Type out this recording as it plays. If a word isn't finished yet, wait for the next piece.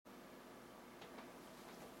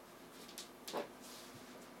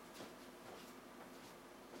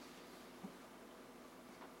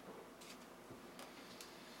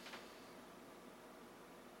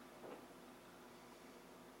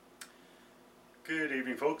Good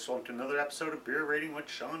evening, folks. Welcome to another episode of Beer Rating with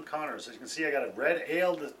Sean Connors. As you can see, I got a red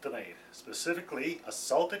ale tonight, specifically a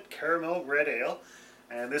salted caramel red ale.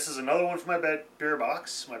 And this is another one from my beer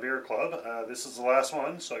box, my beer club. This is the last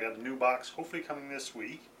one, so I got a new box hopefully coming this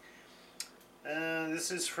week.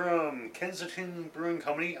 This is from Kensington Brewing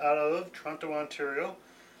Company out of Toronto, Ontario.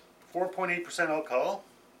 4.8% alcohol.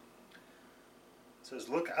 It says,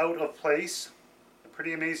 "Look out of place. A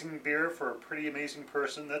pretty amazing beer for a pretty amazing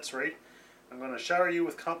person." That's right. I'm going to shower you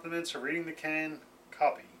with compliments for reading the can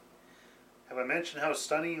copy. Have I mentioned how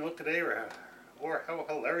stunning you look today, or how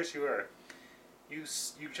hilarious you are? You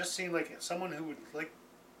just seem like someone who would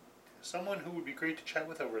be great to chat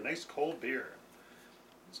with over a nice cold beer.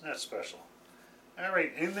 Isn't that special? All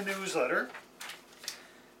right, in the newsletter,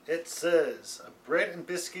 it says a bread and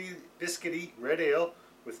biscuity red ale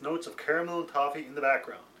with notes of caramel and toffee in the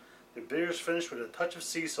background. The beer is finished with a touch of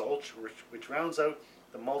sea salt, which rounds out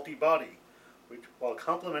the malty body, while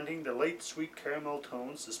complementing the light sweet caramel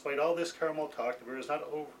tones. Despite all this caramel talk, the beer is not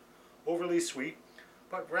overly sweet,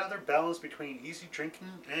 but rather balanced between easy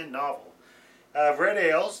drinking and novel. Red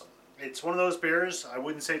ales, it's one of those beers, I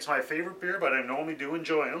wouldn't say it's my favorite beer, but I normally do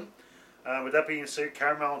enjoy them. With that being said,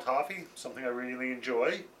 caramel and toffee, something I really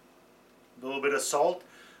enjoy. A little bit of salt.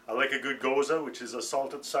 I like a good goza, which is a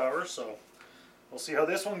salted sour, so we'll see how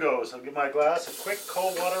this one goes. I'll give my glass a quick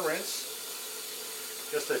cold water rinse,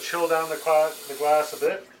 just to chill down the glass a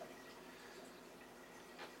bit.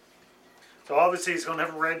 So obviously it's going to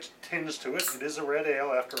have a red tinge to it. It is a red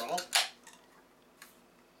ale after all.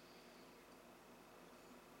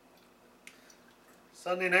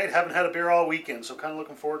 Sunday night, haven't had a beer all weekend, so kind of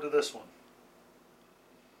looking forward to this one.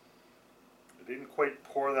 I didn't quite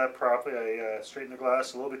pour that properly. I straightened the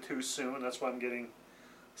glass a little bit too soon. That's why I'm getting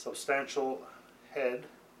substantial head.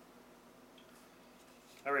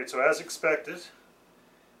 Alright, so as expected,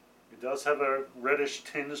 it does have a reddish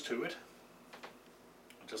tinge to it.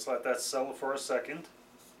 Just let that settle for a second.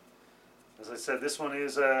 As I said, this one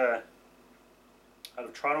is out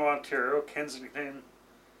of Toronto, Ontario, Kensington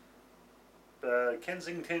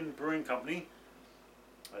Brewing Company.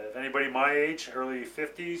 If anybody my age, early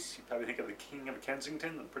 50s, you probably think of the King of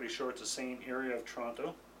Kensington. I'm pretty sure it's the same area of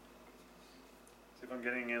Toronto. See if I'm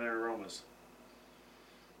getting any aromas.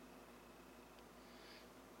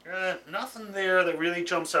 Nothing there that really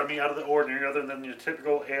jumps at me out of the ordinary other than your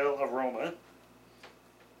typical ale aroma.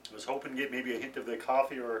 I was hoping to get maybe a hint of the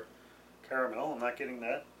coffee or caramel. I'm not getting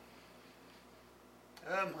that.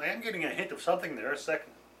 I am getting a hint of something there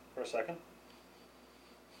for a second.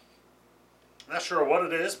 Not sure what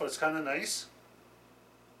it is, but it's kind of nice.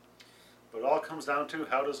 But it all comes down to,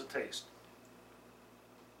 how does it taste?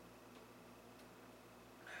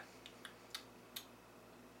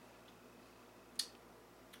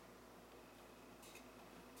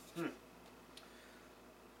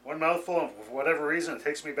 One mouthful, and for whatever reason, it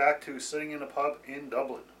takes me back to sitting in a pub in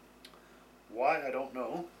Dublin. Why, I don't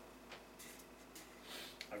know.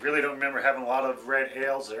 I really don't remember having a lot of red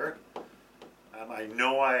ales there. I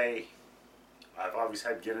know I've always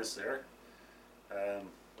had Guinness there.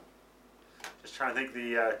 Just trying to think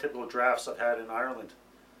the typical drafts I've had in Ireland.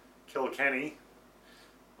 Kilkenny,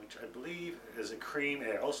 which I believe is a cream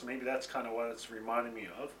ale, so maybe that's kind of what it's reminding me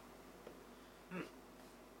of.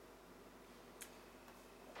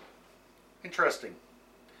 Interesting.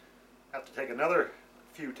 I have to take another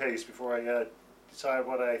few tastes before I decide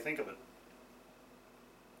what I think of it.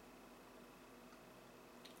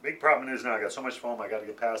 Big problem is now I got so much foam, I got to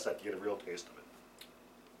get past that to get a real taste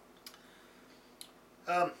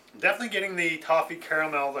of it. Definitely getting the toffee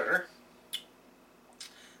caramel there.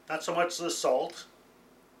 Not so much the salt.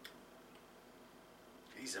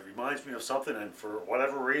 Geez, it reminds me of something, and for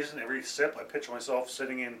whatever reason, every sip I picture myself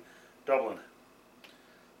sitting in Dublin.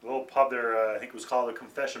 The little pub there, I think it was called the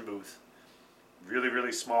Confession Booth. Really,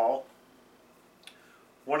 really small.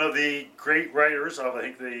 One of the great writers of, I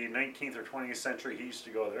think, the 19th or 20th century, he used to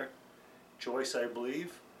go there. Joyce, I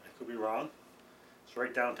believe. I could be wrong. It's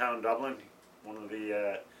right downtown Dublin. One of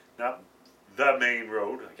the, not the main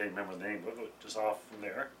road, I can't remember the name of it, just off from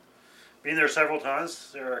there. Been there several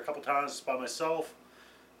times. There a couple times by myself.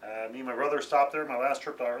 Me and my brother stopped there my last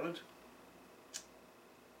trip to Ireland.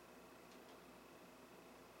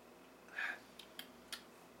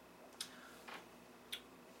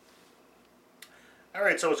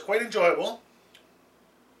 Alright, so it's quite enjoyable.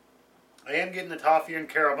 I am getting the toffee and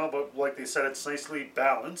caramel, but like they said, it's nicely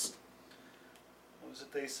balanced. What was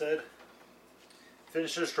it they said?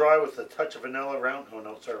 Finishes dry with a touch of vanilla around. Oh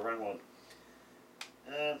no, sorry, wrong one.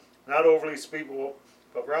 Not overly sweet,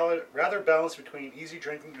 but rather balanced between easy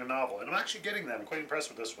drinking and novel. And I'm actually getting that. I'm quite impressed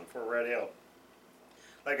with this one for a red ale.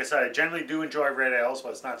 Like I said, I generally do enjoy red ales, but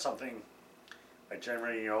it's not something I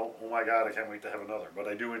generally, oh my god, I can't wait to have another. But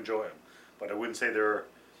I do enjoy them. But I wouldn't say they're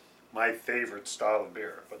my favorite style of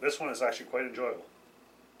beer. But this one is actually quite enjoyable.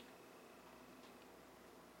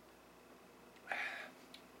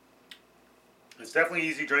 It's definitely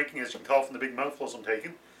easy drinking, as you can tell from the big mouthfuls I'm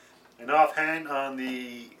taking. And offhand, on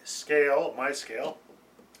the scale, my scale,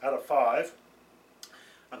 out of 5,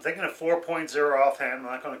 I'm thinking of 4.0 offhand. I'm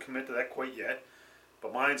not going to commit to that quite yet.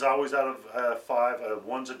 But mine's always out of 5.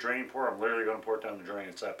 1's a drain pour. I'm literally going to pour it down the drain.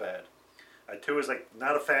 It's that bad. A 2 is like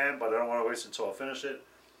not a fan, but I don't want to waste it, so I'll finish it.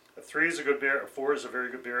 A 3 is a good beer. A 4 is a very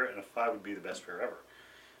good beer. And a 5 would be the best beer ever.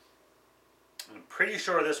 I'm pretty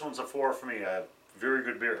sure this one's a 4 for me. A very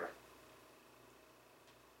good beer.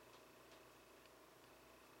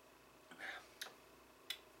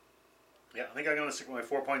 Yeah, I think I'm going to stick with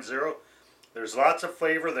my 4.0. There's lots of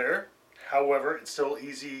flavor there. However, it's still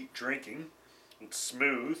easy drinking. It's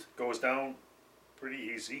smooth. Goes down pretty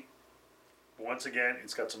easy. But once again,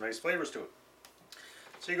 it's got some nice flavors to it.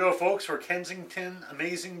 So you go, folks, for Kensington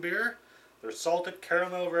Amazing Beer. Their Salted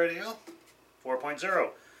Caramel Red Ale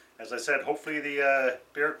 4.0. As I said, hopefully the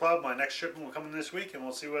Beer Club, my next shipment will come in this week, and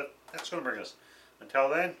we'll see what that's going to bring us. Until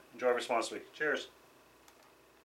then, enjoy responsibly. Cheers.